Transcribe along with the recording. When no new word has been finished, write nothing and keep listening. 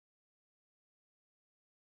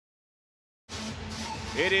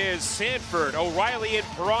It is Sanford, O'Reilly, and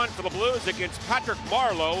Perron for the Blues against Patrick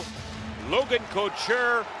Marleau, Logan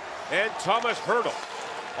Couture, and Thomas Hertl.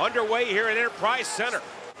 Underway here at Enterprise Center.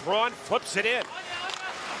 Perron flips it in.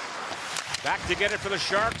 Back to get it for the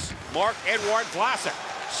Sharks, Marc-Edouard Vlasic.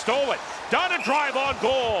 Stolen, done a drive on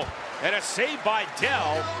goal, and a save by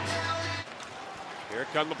Dell. Here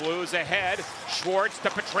come the Blues ahead. Schwartz to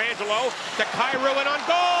Pietrangelo, to Kyrou, and on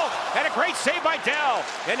goal! And a great save by Dell,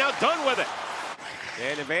 and now done with it.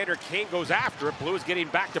 And Evander Kane goes after it. Blues getting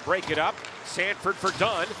back to break it up. Sanford for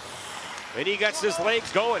Dunn. And he gets his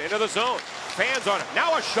legs going into the zone. Fans on it.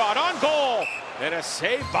 Now a shot on goal. And a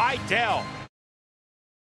save by Dell.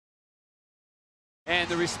 And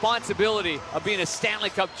the responsibility of being a Stanley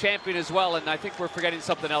Cup champion as well. And I think we're forgetting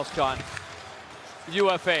something else, John.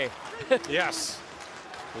 UFA. Yes.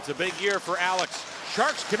 It's a big year for Alex.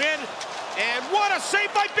 Sharks come in. And what a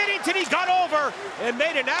save by Binnington. He got over and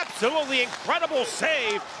made an absolutely incredible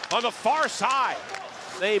save on the far side.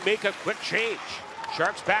 They make a quick change.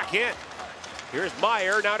 Sharks back in. Here's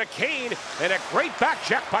Meier, now to Kane, and a great back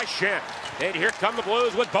check by Schenn. And here come the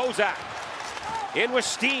Blues with Bozak. In with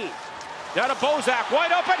Steen. Now to Bozak,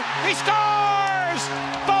 wide open. He scores!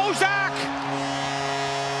 Bozak!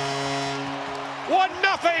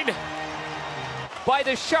 1-0. By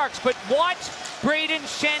the Sharks, but watch Brayden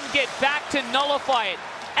Schenn get back to nullify it.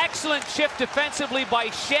 Excellent shift defensively by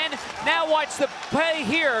Schenn. Now watch the play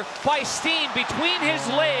here by Steen between his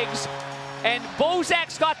legs. And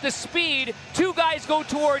Bozak's got the speed. Two guys go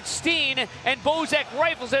towards Steen, and Bozak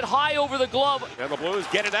rifles it high over the glove. And the Blues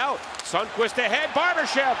get it out. Sundqvist ahead,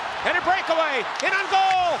 Barbashev, and a breakaway, and on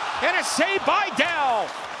goal, and a save by Dell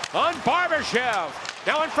on Barbashev.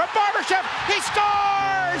 Now in front, Barbashev, he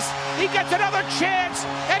scores! He gets another chance,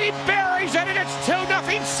 and he buries it, and it's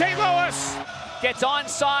 2-0 St. Louis. Gets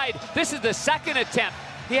onside. This is the second attempt.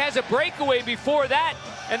 He has a breakaway before that,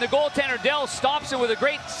 and the goaltender Dell stops it with a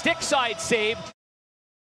great stick side save.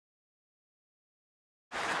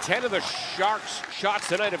 10 of the Sharks' shots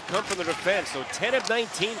tonight have come from their defense, so 10 of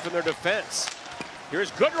 19 from their defense. Here's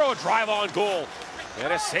Goodrow, a drive on goal,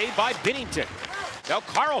 and a save by Binnington. Now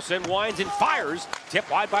Carlson winds and fires, tipped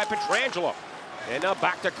wide by Pietrangelo. And now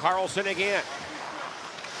back to Carlson again.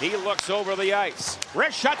 He looks over the ice.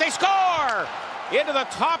 Wrist shot, they score! Into the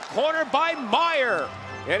top corner by Meier.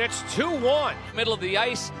 And it's 2-1. Middle of the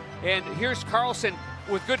ice, and here's Carlson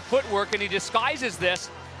with good footwork, and he disguises this.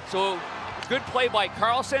 So good play by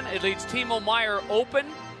Carlson. It leads Timo Meier open.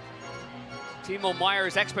 Timo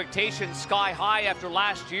Meier's expectations sky high after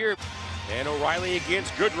last year. And O'Reilly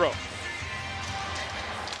against Goodrow.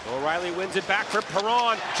 O'Reilly wins it back for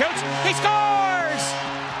Perron. Shoots, he scores!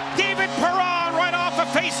 David Perron right off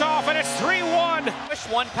the faceoff, and it's 3-1.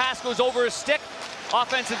 One pass goes over his stick.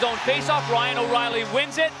 Offensive zone faceoff. Ryan O'Reilly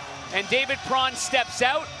wins it, and David Perron steps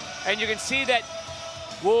out, and you can see that,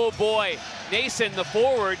 whoa boy, Nason, the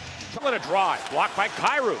forward. On a drive, blocked by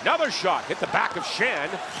Kyrou. Another shot, hit the back of Schenn.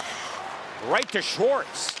 Right to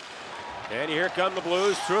Schwartz. And here come the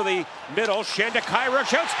Blues through the middle. Schenn to Kyrou,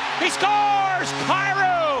 shoots, he scores!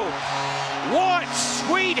 Kyrou! What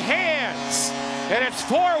sweet hands! And it's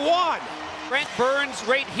 4-1. Brent Burns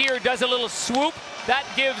right here does a little swoop. That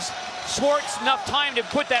gives Schwartz enough time to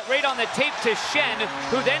put that right on the tape to Schenn,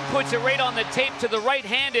 who then puts it right on the tape to the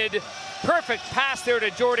right-handed. Perfect pass there to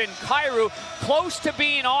Jordan Kyrou, close to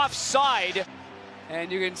being offside.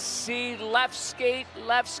 And you can see left skate.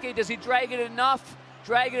 Does he drag it enough?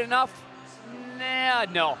 Nah,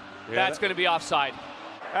 no. Yeah, that's going to be offside.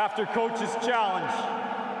 After coach's challenge,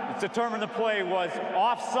 it's determined the play was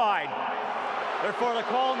offside. Therefore, the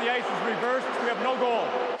call on the ice is reversed. We have no goal.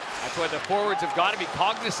 That's why the forwards have got to be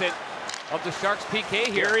cognizant of the Sharks' PK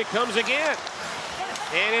here. Here he comes again.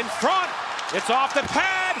 And in front, it's off the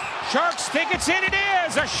pad. Sharks think it's in. It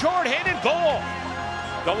is a short-handed goal.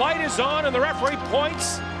 The light is on, and the referee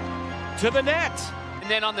points to the net. And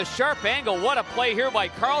then on the sharp angle, what a play here by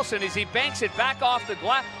Carlson as he banks it back off the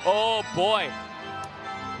glass. Oh, boy.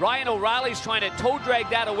 Ryan O'Reilly's trying to toe drag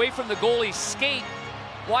that away from the goalie's skate.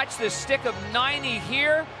 Watch the stick of 90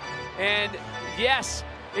 here. And, yes,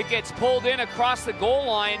 it gets pulled in across the goal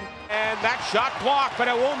line. And that shot blocked, but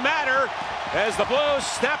it won't matter as the Blues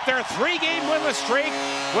snap their 3-game winless streak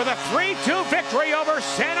with a 3-2 victory over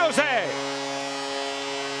San Jose.